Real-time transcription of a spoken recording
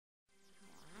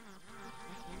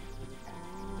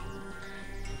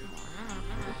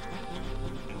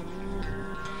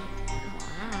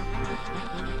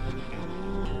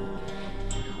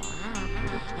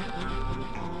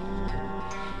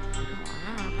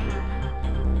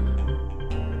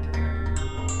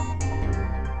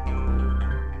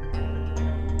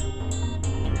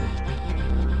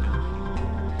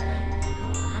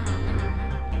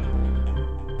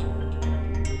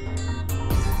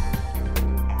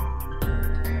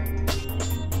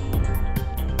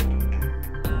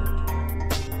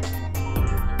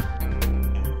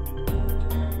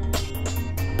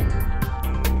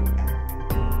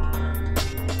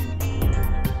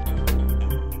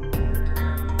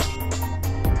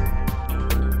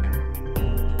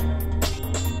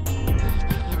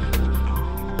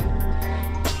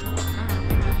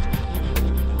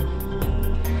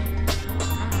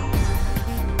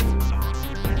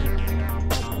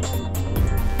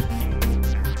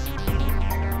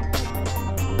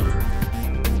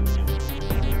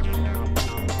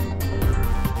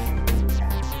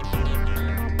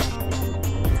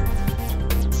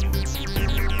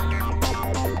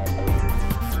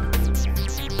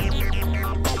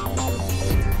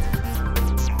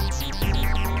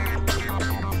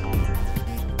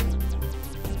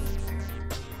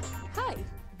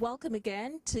welcome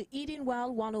again to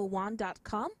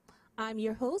eatingwell101.com. I'm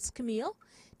your host, Camille.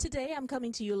 Today I'm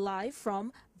coming to you live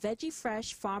from Veggie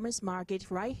Fresh Farmers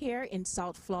Market right here in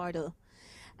South Florida.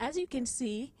 As you can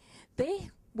see, they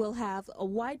will have a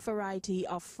wide variety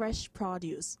of fresh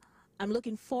produce. I'm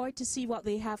looking forward to see what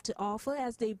they have to offer,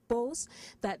 as they boast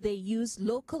that they use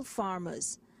local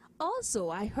farmers. Also,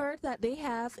 I heard that they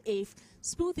have a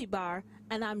smoothie bar,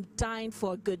 and I'm dying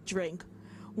for a good drink.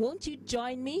 Won't you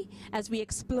join me as we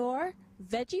explore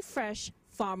Veggie Fresh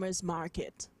Farmers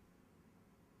Market?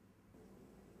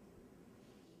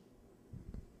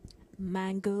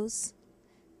 Mangoes,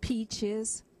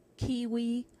 peaches,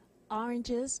 kiwi,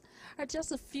 oranges are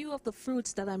just a few of the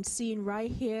fruits that I'm seeing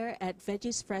right here at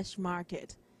Veggie Fresh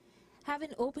Market.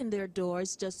 Having opened their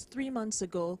doors just 3 months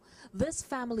ago, this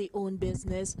family-owned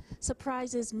business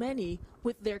surprises many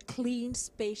with their clean,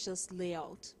 spacious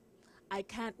layout. I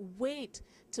can't wait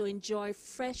to enjoy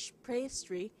fresh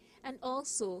pastry and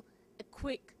also a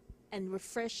quick and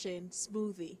refreshing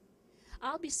smoothie.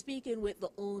 I'll be speaking with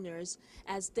the owners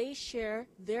as they share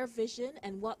their vision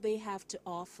and what they have to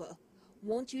offer.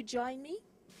 Won't you join me?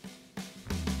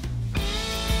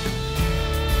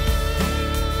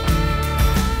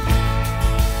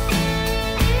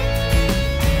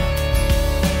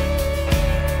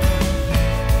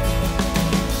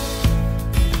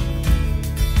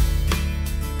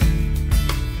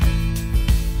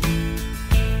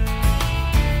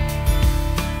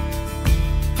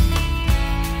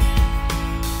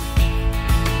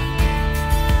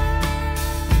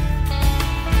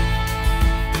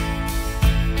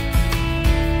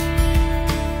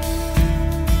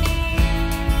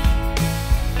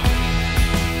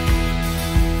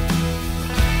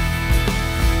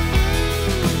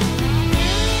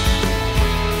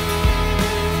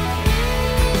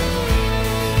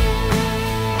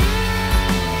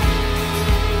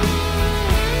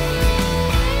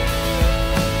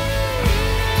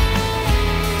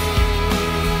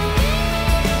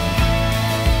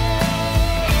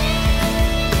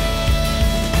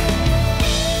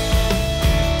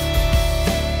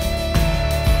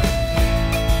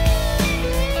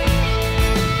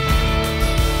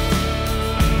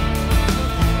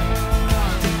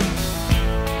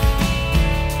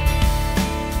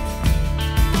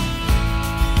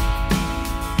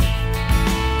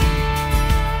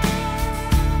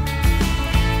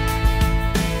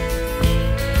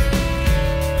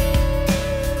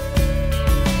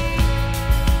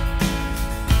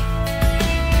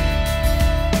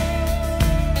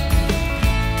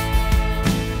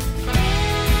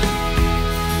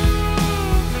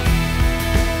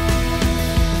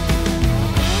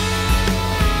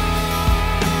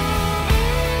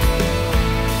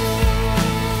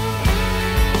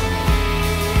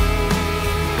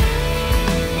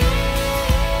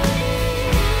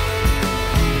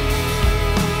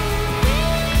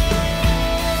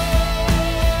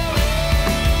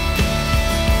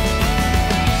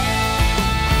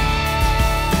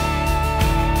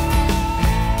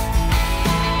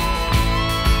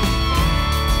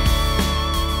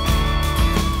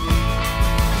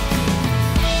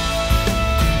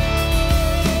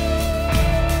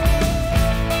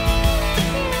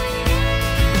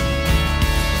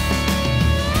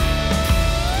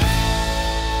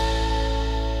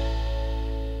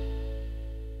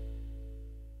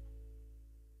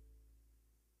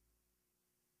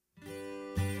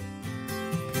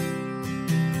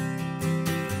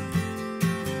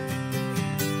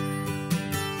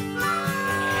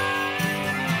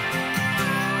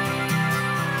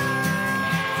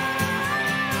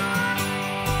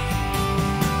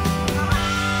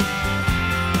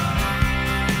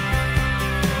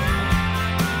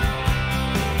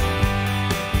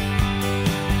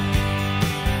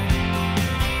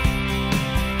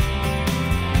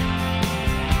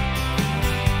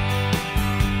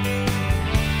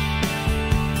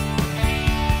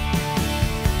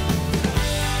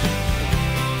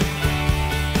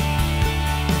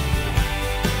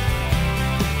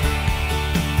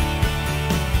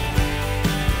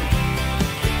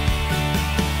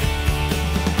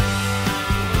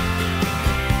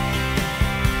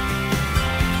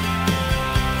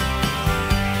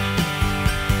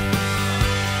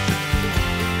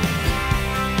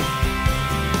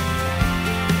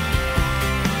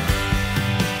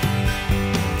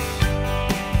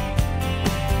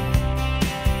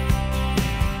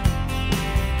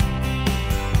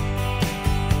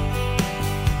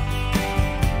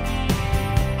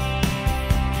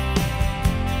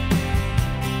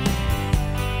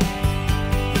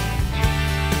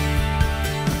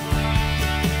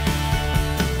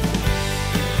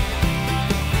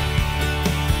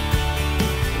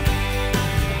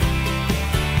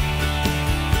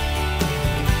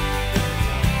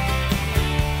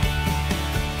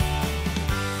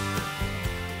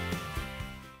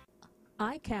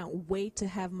 can't wait to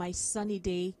have my sunny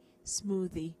day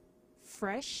smoothie.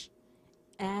 Fresh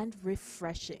and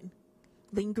refreshing.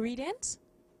 The ingredients: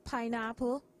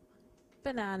 pineapple,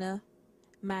 banana,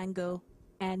 mango,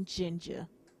 and ginger.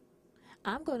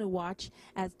 I'm going to watch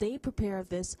as they prepare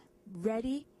this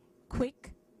ready,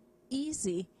 quick,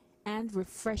 easy, and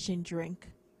refreshing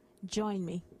drink. Join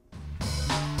me.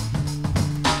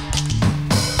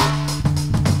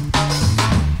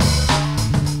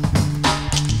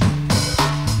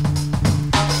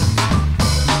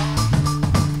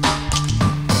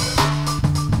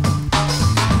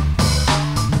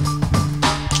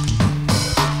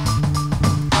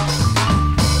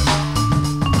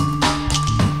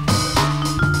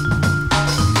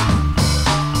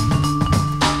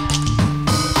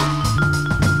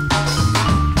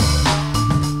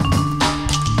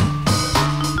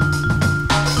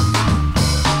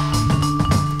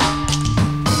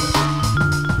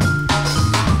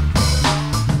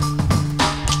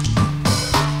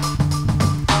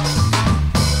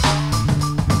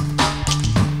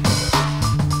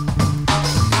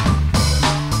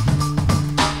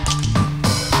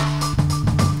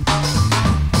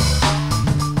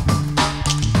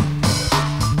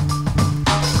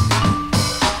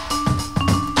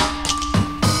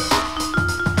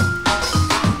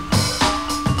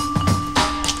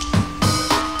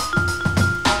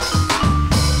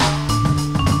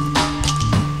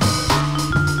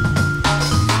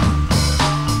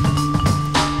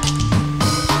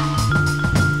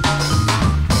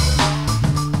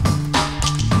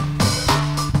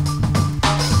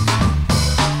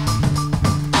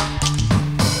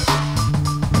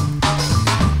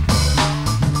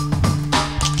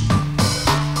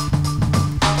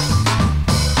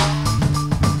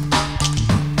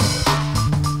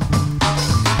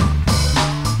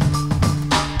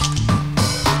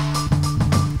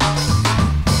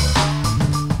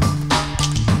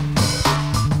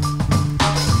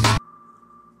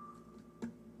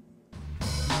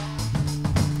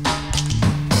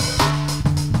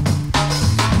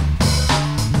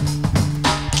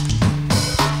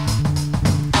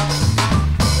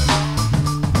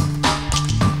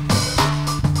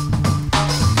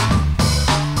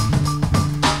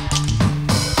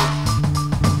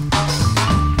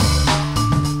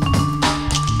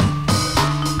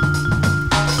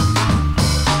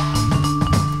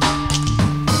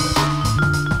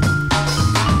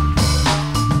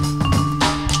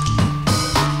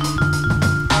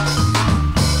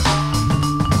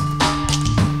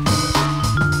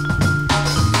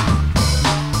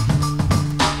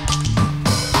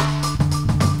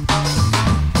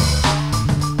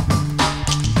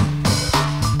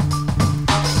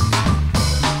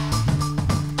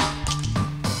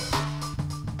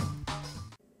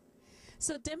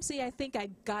 So Dempsey, I think I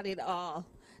got it all.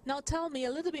 Now tell me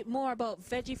a little bit more about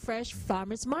Veggie Fresh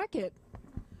Farmers Market.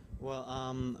 Well,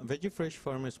 Veggie Fresh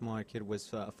Farmers Market was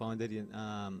founded in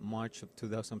March of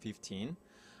 2015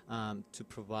 to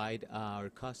provide our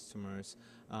customers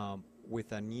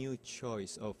with a new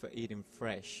choice of eating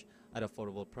fresh at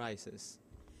affordable prices.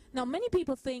 Now, many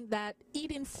people think that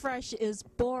eating fresh is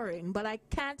boring, but I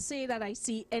can't say that I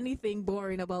see anything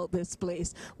boring about this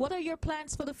place. What are your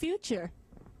plans for the future?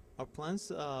 Our plans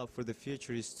for the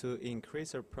future is to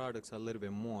increase our products a little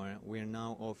bit more. We're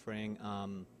now offering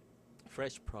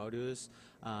fresh produce,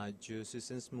 juices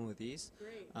and smoothies.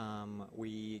 Great.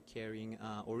 We carrying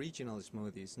original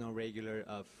smoothies, not regular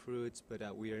fruits, but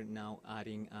we are now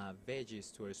adding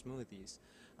veggies to our smoothies.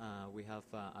 We have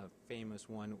a famous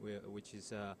one which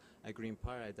is a green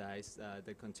paradise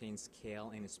that contains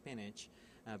kale and spinach,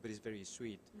 but it's very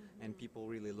sweet, and people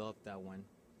really love that one.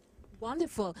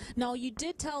 Wonderful. Now, you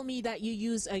did tell me that you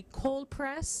use a cold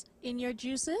press in your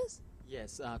juices?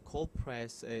 Yes, cold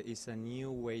press is a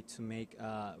new way to make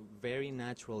very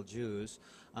natural juice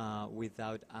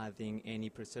without adding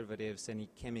any preservatives, any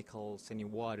chemicals, any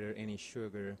water, any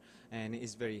sugar, and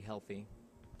it's very healthy.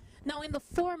 Now, in the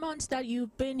 4 months that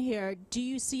you've been here, do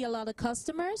you see a lot of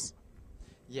customers?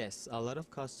 Yes, a lot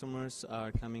of customers are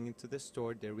coming into the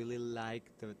store. They really like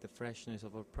the freshness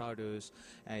of our produce.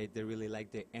 They really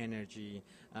like the energy.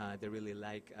 They really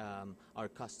like our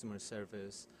customer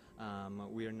service.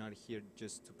 We are not here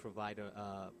just to provide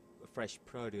a fresh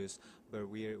produce, but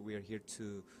we are here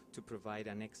to provide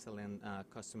an excellent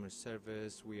customer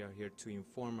service. We are here to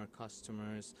inform our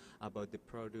customers about the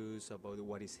produce, about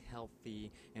what is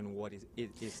healthy and what is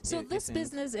it is. So this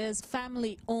business is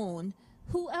family owned.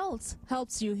 Who else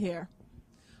helps you here?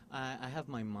 I have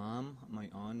my mom, my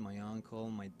aunt, my uncle,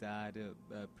 my dad,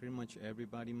 pretty much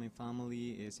everybody in my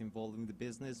family is involved in the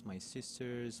business. My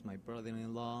sisters, my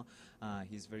brother-in-law,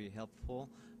 he's very helpful.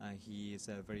 He is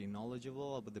very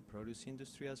knowledgeable about the produce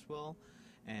industry as well.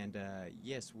 And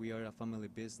yes, we are a family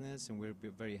business and we're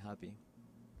very happy.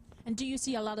 And do you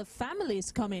see a lot of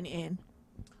families coming in?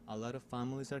 A lot of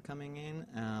families are coming in.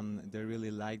 They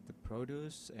really like the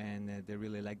produce and they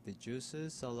really like the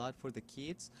juices a lot for the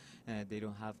kids. They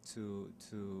don't have to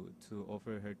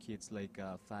offer her kids like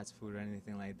fast food or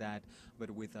anything like that.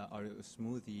 But with our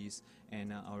smoothies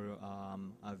and our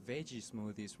veggie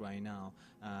smoothies right now,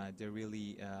 they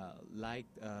really like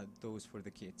those for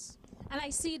the kids. And I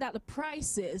see that the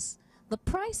prices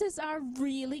are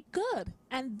really good.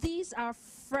 And these are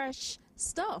fresh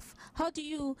stuff. How do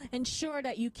you ensure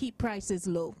that you keep prices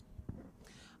low?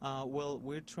 Well,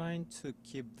 we're trying to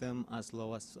keep them as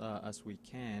low as we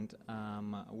can.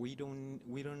 We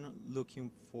don't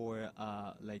looking for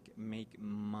like make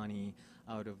money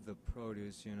out of the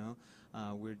produce. You know,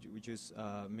 we're just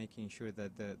making sure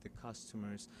that the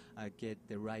customers get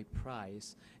the right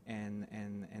price and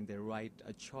the right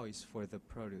choice for the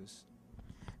produce.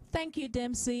 Thank you,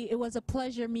 Dempsey. It was a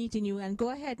pleasure meeting you. And go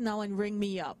ahead now and ring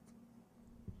me up.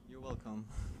 You're welcome.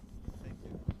 Thank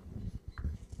you.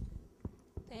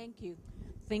 Thank you.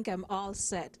 Think I'm all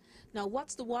set. Now,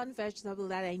 what's the one vegetable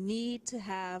that I need to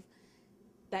have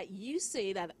that you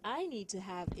say that I need to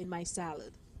have in my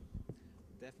salad?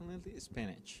 Definitely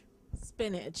spinach.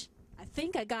 Spinach. I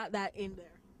think I got that in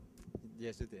there.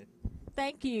 Yes, you did.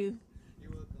 Thank you.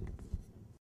 You're welcome.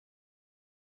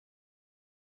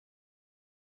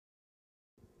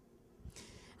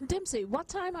 Dempsey, what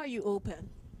time are you open?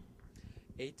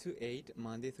 8 to 8,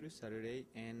 Monday through Saturday,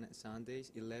 and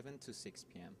Sundays 11 to 6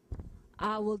 p.m.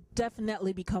 I will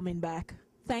definitely be coming back.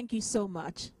 Thank you so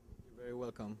much. You're very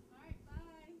welcome.